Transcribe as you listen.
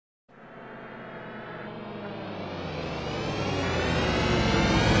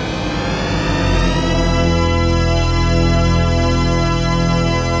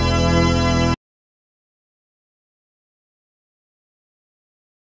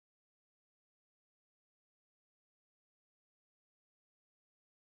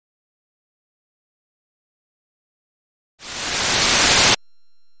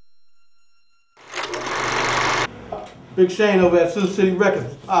Big Shane over at Sioux City Records.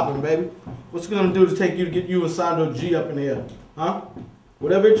 What's poppin', baby? What's it gonna do to take you to get you and Sandro G up in here? Huh?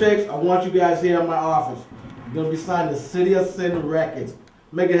 Whatever it takes, I want you guys here in my office. You're gonna be signing the City of Sin Records.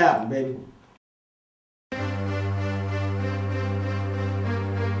 Make it happen, baby.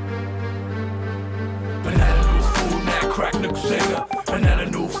 Crack nu zingen, en er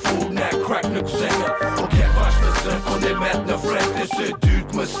nu voel naar crack nu zingen. Oké, was me zin, kon je met een vriend, is het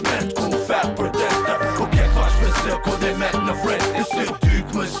duurt me smet, cool fat protector. Oké, was me zin, kon je met een vriend, is het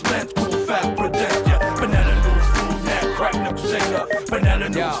duurt me smet, cool fat protector. Ben er nu voel naar crack nu zingen, ben er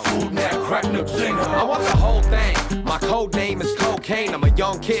nu voel naar crack nu zingen. I want the whole thing. My code name is cocaine. I'm a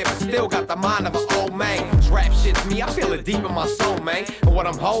young kid, but still got the mind of an old man. Trap shit's me, I feel it deep in my soul, man. And what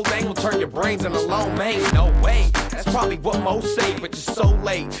I'm holding will turn your brains into low, man. No way, that's probably what most say, but you're so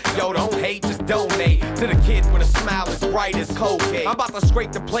late. Yo, don't hate, just donate to the kid with a smile as bright as Colgate. I'm about to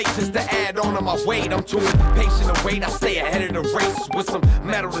scrape the plate just to add on to my weight. I'm too impatient to wait, I stay ahead of the race with some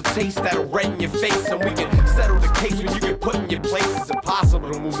metal to taste that'll redden your face. And we can settle the case when you get put in your place. It's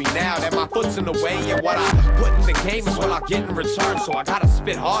impossible to move me now that my foot's in the way. And what I put in the game is what I'll get in return. So I gotta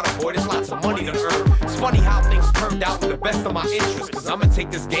spit harder, boy, there's lots of money to earn. It's funny how things turned out in the best of my interests, cause I'ma take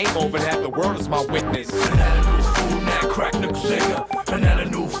this game over and have the world as my witness. Crack nu zingen, en er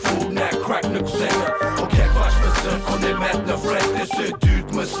nu voel naar crack nu zingen. Oké, was me zin, kon je met een vriend, is het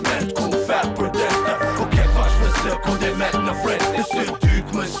duurt me smet, cool fat protector. Oké, was me zin, kon je met een vriend, is het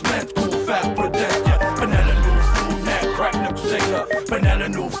duurt me smet, cool fat protector. En er nu voel naar crack nu zingen, en er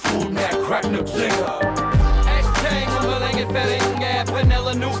nu voel naar crack nu zingen. Ek-tang, ommelinge vellinge,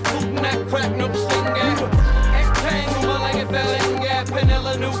 panelle nu voel naar crack nu zingen. Ek-tang, ommelinge vellinge,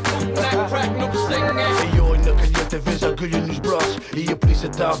 panelle nu voel naar crack nu zingen. Televisão que lhe nos braços e a polícia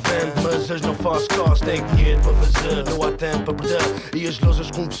tá vendo, mas as não faz caso. Tem dinheiro para fazer, não há tempo para perder. E as lojas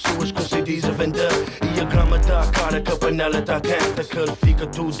com pessoas com CDs a vender. E a grama tá cara, que a panela tá quente. Aquele fica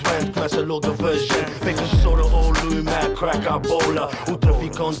tudo doente, começa logo a ver gente. Fica soda ou lume, crack à bola. O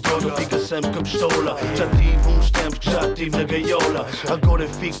traficante droga fica sempre com a pistola. Já tive uns tempos que já tive na gaiola. Agora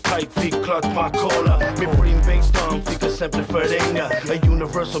fico tight, fico claro para a cola. Meu primo bem dumb, fica sempre farinha. A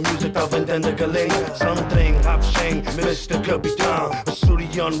Universal Music tá vendendo a galinha. Something, rap shame, Mr. Capitão. A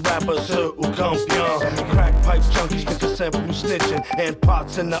Surian rapper, sou o campeão. Crack pipe junkies fica sempre no snitching. And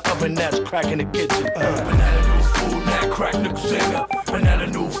pots in the oven, that's crack in the kitchen. Banana nu voel naar crack nu zingen, banana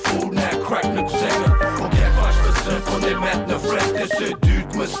nu voel naar crack nu zingen. Oké, was me zin, kon je met een vriend, is het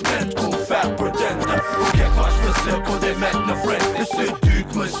duurt me smet, cool fat protector. Oké, was me zin, kon je met een vriend, is het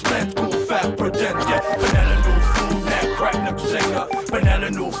duurt me smet, cool fat protector. Banana nu voel naar crack nu zingen, banana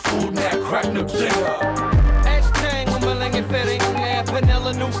nu voel naar crack nu zingen. Ommelinge vellinge,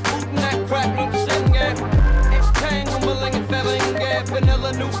 panelle nu voel naar crack nu zingen. Ek-tang, ommelinge vellinge,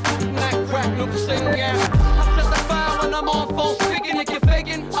 panelle nu voel naar crack nu zingen. I set the fire when I'm on phone speaking. If you're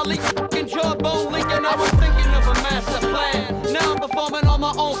faking, I'll leave fucking jawbone leaking. I was thinking of a master plan. Now I'm performing on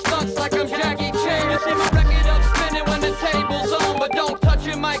my own stunts like I'm Jackie Chan. You see my record up spinning when the table's on, but don't touch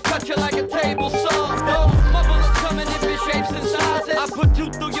it, might cut you like a table saw. Don't my bullets coming in big shapes and sizes. I put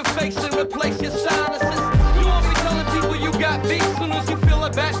you through your face and replace your sinuses. You got beat, soon as you feel a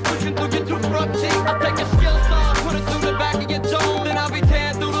bat pushing through your two front teeth. I take a skill saw, put it through the back of your dome. Then I'll be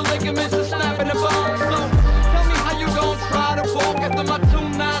tearing through the ligaments and snapping the bones. So tell me how you gon' try to walk after my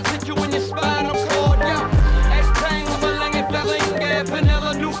 2-9s hit you in your spinal cord. Yeah, Ek-tang, ommelinge vellinge,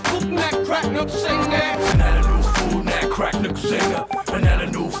 panelle nu voel naar crack nu zingen. Banana nu voel naar crack nu zingen, banana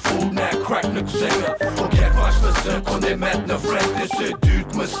nu voel naar crack nu zingen. Oké, was me zin, kon je met een vriend, is het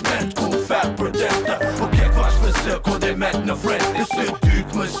duurt me smet, cool fat protector. Oké, was me zin, kon je met een vriend, is het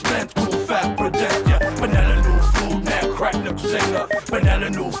duurt me smet, cool fat protector. Banana nu voel naar crack nu zingen, banana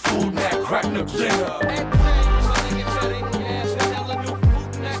nu voel naar crack nu zingen.